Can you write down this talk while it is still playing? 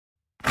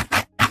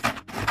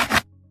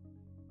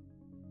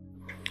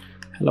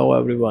Hello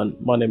everyone,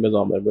 my name is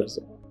Amir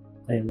Mirza.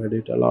 I am a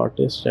digital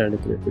artist and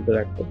creative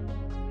director.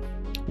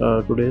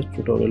 Today's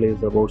tutorial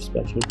is about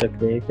special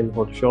technique in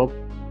Photoshop,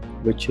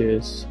 which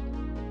is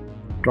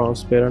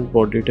transparent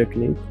body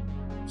technique.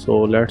 So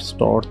let's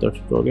start the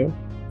tutorial.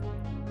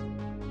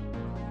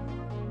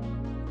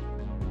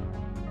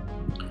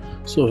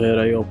 So here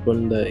I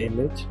open the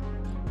image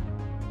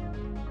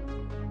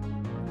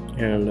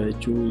and I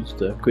choose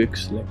the quick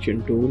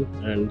selection tool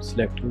and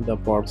selecting the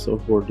parts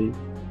of body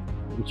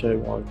which I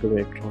want to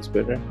make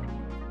transparent.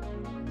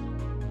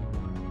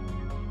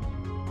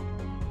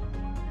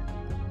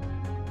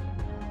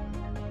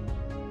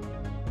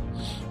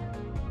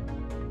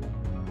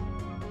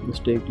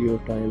 Just take your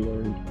time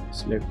and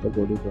select the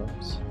body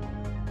parts.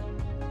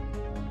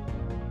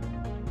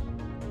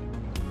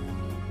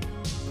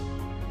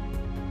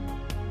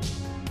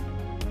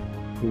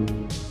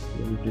 In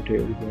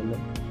detailed manner.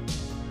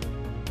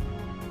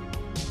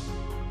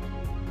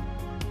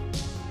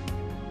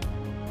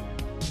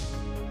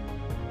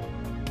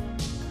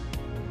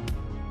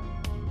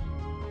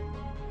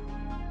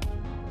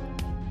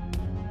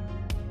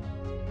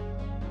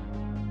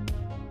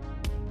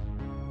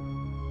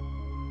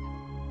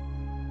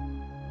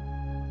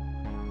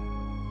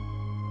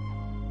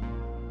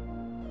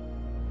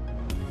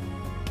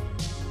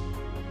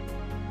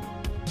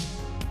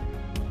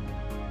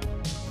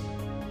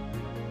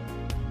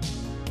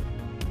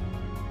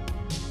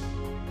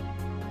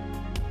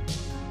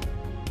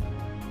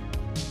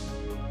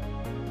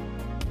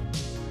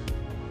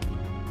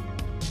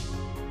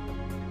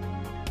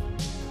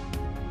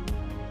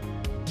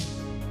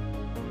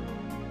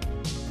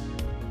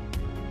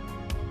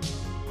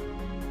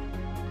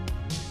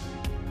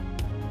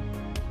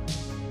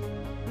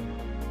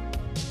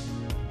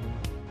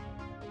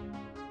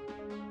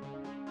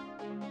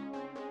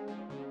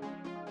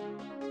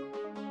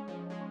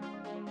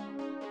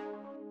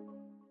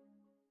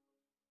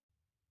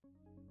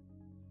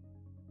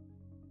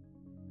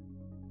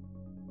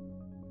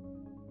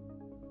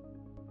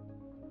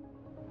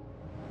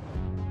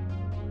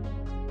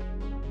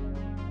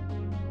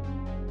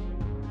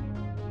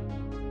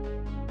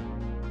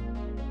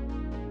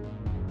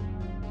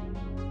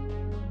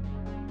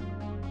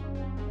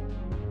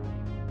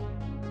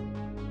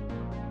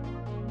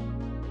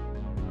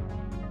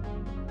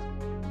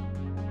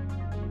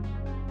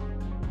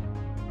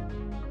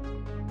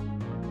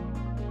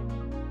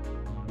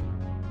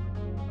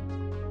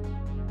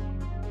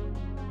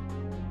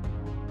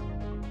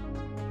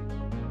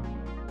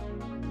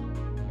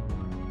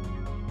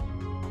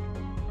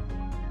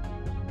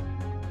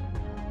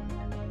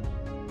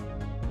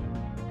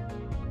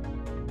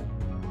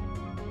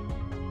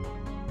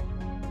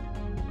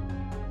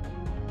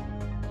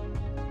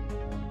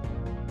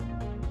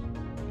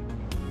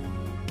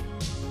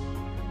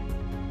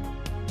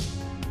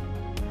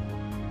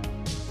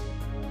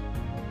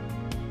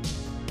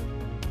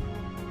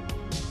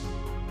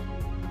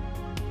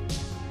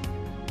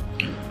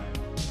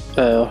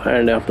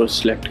 And after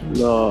selecting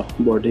the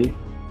body,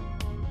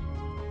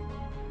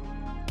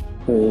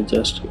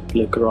 just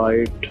click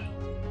right,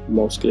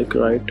 mouse click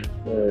right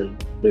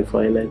and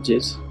refine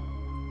edges.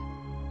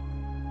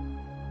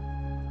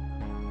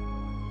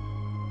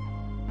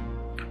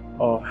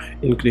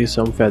 Increase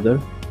some feather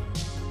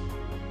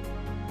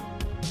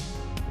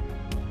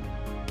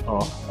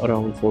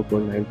around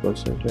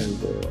 4.9%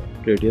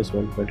 and radius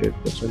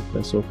 1.8%.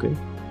 That's okay.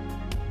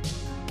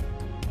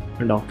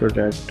 And after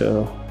that,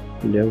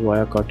 layer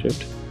wire cut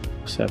it,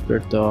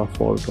 separate the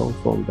foreground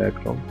from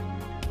background,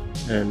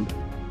 and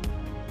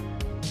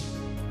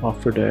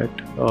after that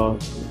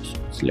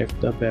select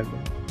the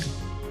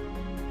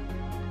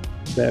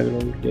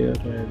background layer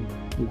and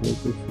go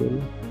to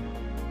fill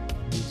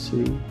and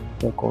see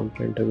the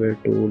content aware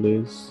tool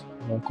is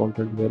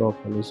content aware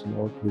option is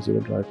not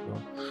visible right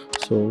now,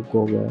 so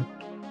go back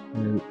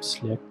and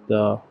select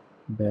the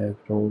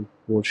background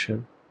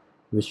portion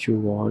which you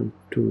want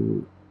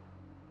to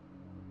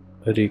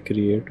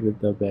recreate with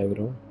the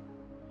background.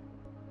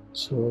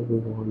 So we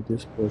want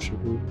this portion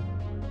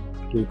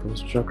to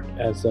reconstruct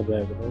as the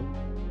background,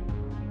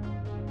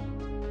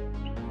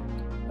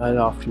 and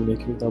after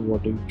making the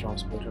body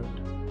transparent,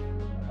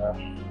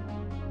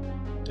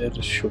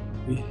 there should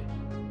be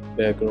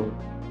background.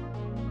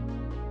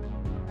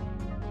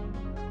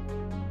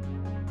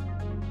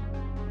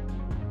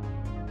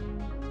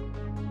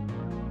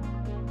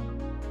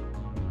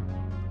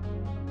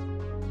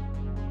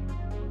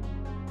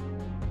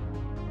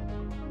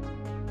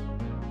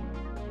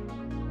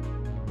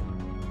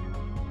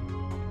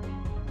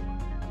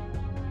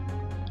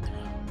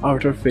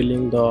 After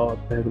filling the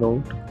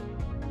background,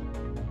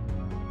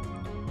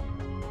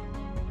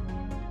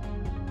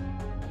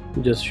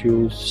 just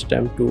use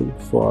stamp tool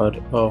for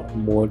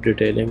more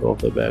detailing of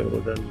the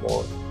background and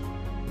more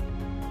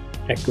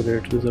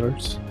accurate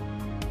results.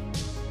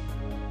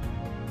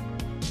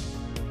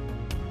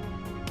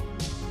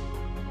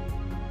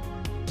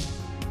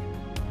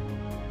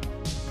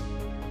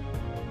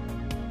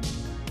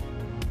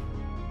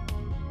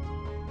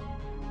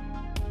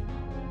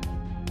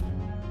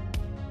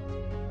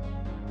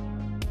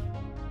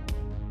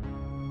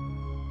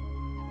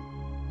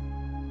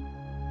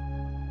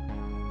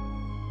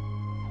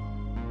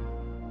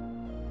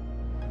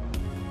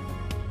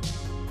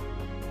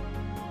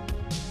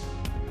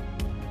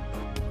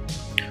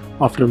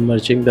 After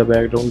merging the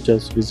background,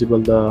 just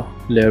visible the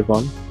layer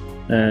 1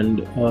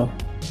 and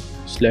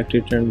select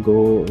it and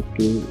go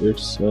to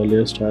its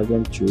layer style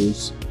and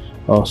choose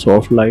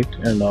soft light.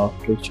 And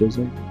after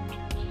choosing it,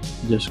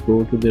 just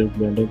go to the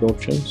blending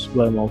options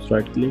by mouse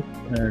right click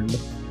and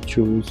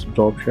choose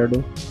drop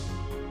shadow.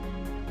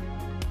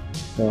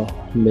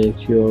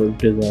 Make your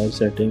desired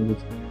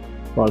settings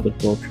for the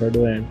drop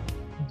shadow, and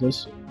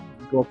this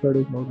drop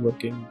shadow is not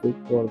working good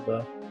for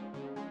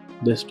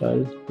this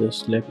style.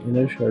 Just select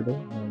inner shadow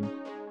and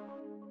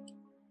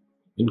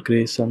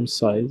increase some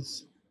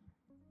size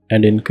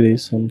and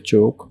increase some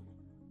choke.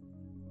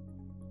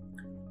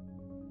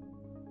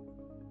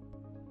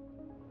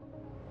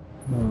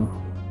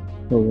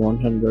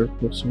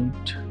 100%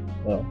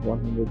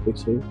 100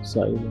 pixel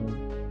size and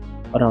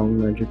around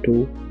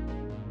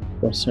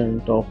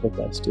 92% of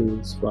opacity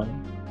is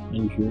fine,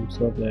 and use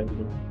the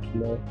background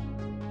color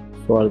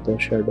for the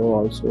shadow,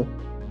 also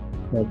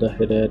for the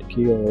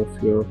hierarchy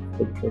of your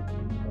Photoshop,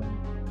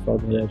 for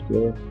the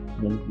hierarchy of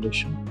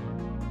manipulation.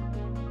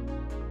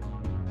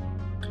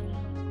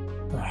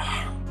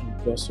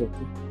 Press OK.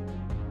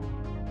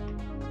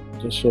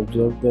 Just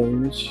observe the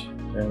image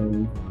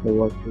and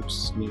what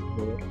it's need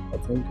for. I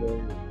think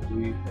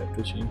we have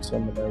to change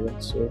some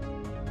levels, so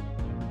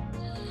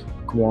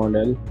Command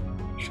L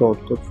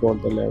shortcut for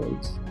the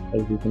levels,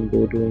 and we can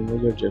go to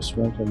image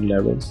adjustment and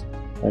levels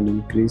and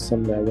increase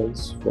some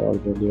levels for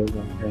the layer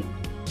 1 and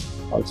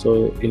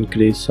also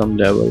increase some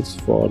levels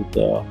for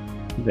the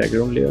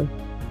background layer.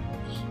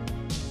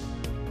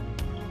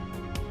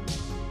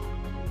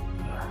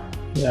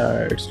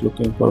 Yeah, it's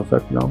looking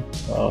perfect now.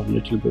 A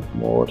little bit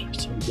more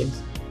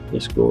settings.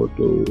 Just go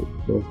to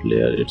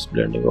layer, its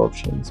blending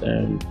options,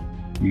 and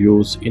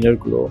use inner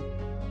glow.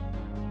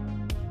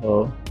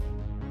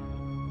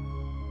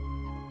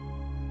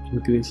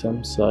 Increase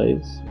some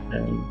size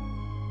and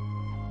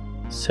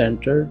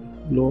centered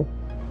glow,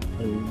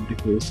 and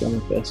decrease some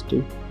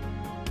opacity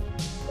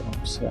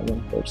around 7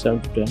 to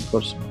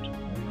 10%,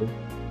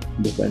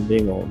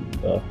 depending on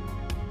the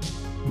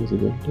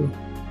visibility.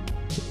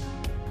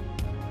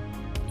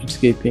 It's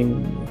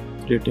creating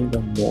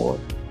the more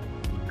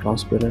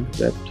transparent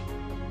effect.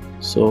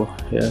 So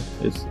here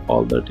is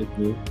all the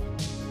technique.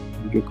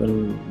 You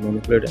can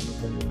manipulate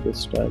anything in this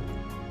style.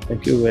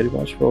 Thank you very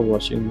much for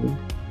watching me.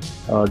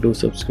 Do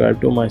subscribe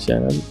to my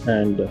channel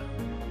and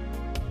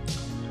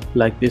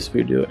like this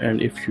video,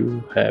 and if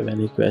you have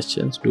any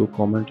questions, do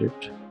comment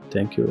it.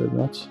 Thank you very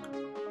much.